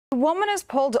A woman is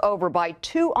pulled over by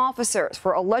two officers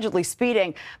for allegedly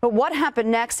speeding, but what happened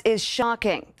next is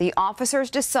shocking. The officers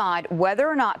decide whether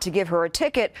or not to give her a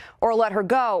ticket or let her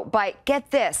go by,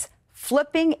 get this,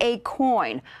 flipping a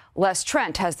coin. Les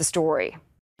Trent has the story.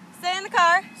 Stay in the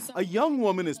car. A young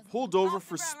woman is pulled over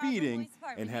for speeding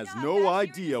and has no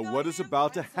idea what is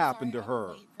about to happen to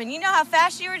her. And you know how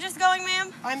fast you were just going,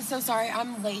 ma'am? I'm so sorry,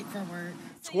 I'm late for work.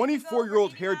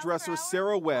 24-year-old hairdresser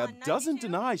Sarah Webb doesn't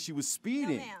deny she was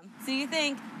speeding. So you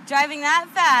think driving that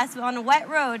fast on a wet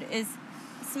road is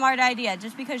a smart idea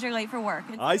just because you're late for work?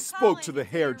 I spoke to the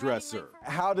hairdresser.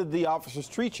 How did the officers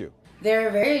treat you?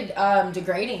 They're very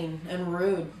degrading and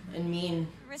rude and mean.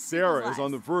 Sarah is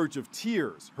on the verge of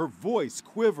tears. Her voice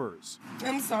quivers.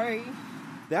 I'm sorry.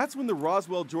 That's when the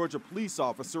Roswell, Georgia police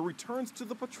officer returns to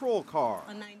the patrol car.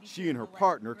 She and her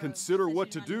partner consider what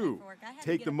to do.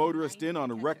 Take the motorist in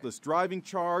on a reckless driving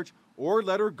charge or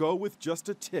let her go with just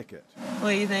a ticket.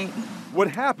 What do you think?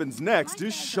 What happens next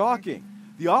is shocking.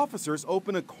 The officers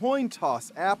open a coin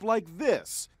toss app like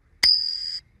this.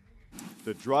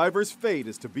 The driver's fate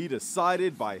is to be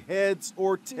decided by heads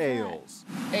or tails.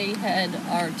 A head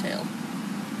or tail.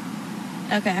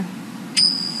 Okay.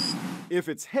 If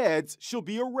it's heads, she'll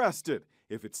be arrested.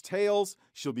 If it's tails,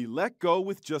 she'll be let go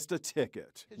with just a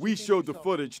ticket. We showed the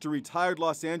footage to retired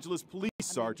Los Angeles Police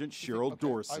Sergeant Cheryl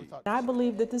Dorsey. I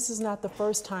believe that this is not the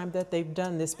first time that they've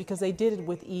done this because they did it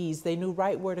with ease. They knew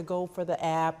right where to go for the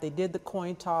app. They did the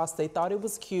coin toss. They thought it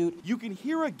was cute. You can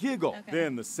hear a giggle,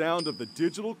 then the sound of the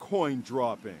digital coin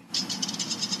dropping.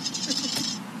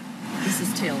 This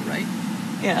is tail, right?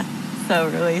 Yeah, so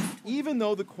relief. Even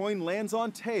though the coin lands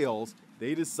on tails,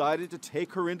 they decided to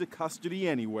take her into custody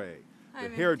anyway. The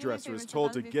hairdresser is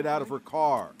told to get out of her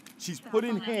car. She's put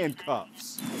in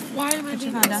handcuffs. Why am I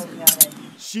doing this?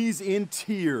 She's in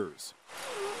tears.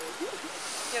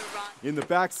 In the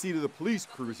back seat of the police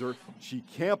cruiser, she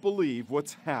can't believe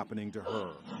what's happening to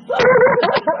her.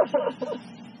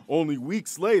 Only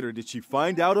weeks later did she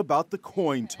find out about the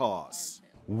coin toss.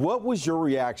 What was your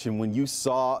reaction when you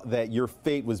saw that your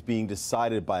fate was being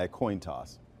decided by a coin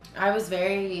toss? I was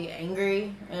very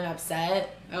angry and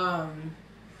upset.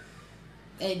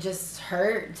 It just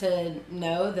hurt to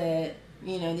know that,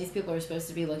 you know, these people are supposed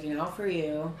to be looking out for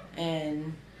you,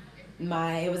 and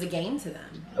it was a game to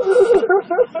them.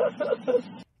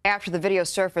 After the video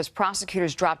surfaced,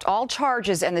 prosecutors dropped all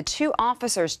charges and the two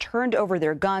officers turned over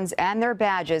their guns and their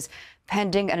badges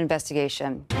pending an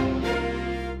investigation.